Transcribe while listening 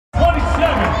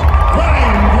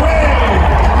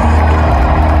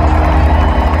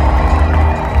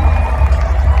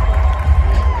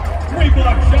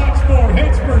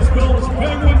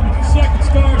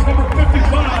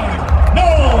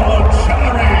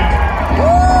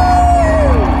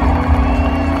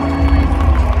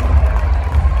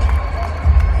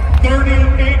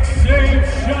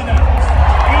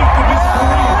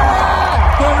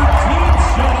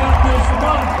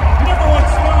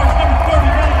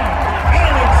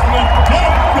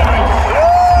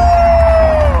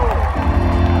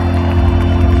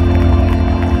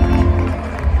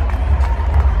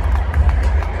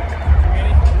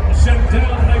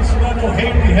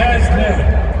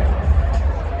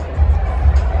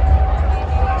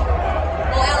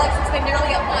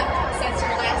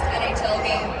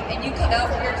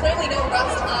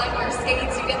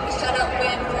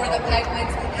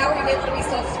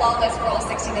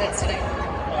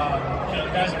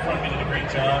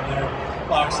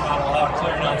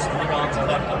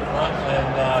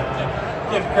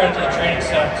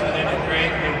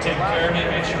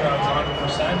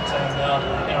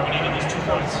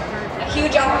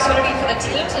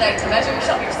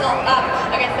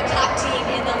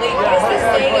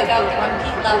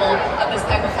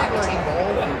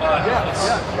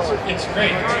It's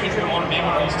great. It's huge. We want to be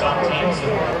one of these top teams.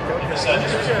 And like I said,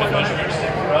 this was a good measuring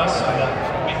stick for us. And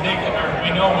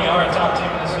we know we are a top team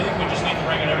in this league. We just need to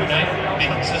bring it every night and be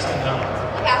consistent now.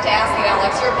 I have to ask you,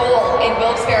 Alex, your goal in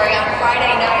Wilkes-Barre on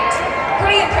Friday night,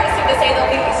 pretty impressive to say the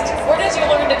least. Where did you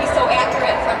learn to be so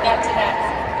accurate from net to net?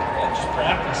 Just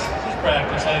practice. Just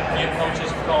practice. I had great coaches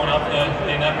growing up.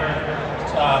 They never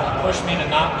pushed me to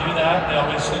not do that. They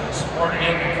always supported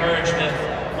it, encouraged it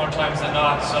more times than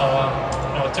not. So,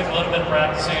 it took a little bit of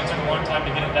practicing. It took a long time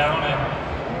to get it down, and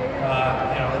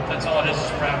that's all it is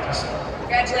practice.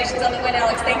 Congratulations on the win,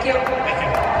 Alex. Thank you.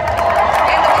 Thank you.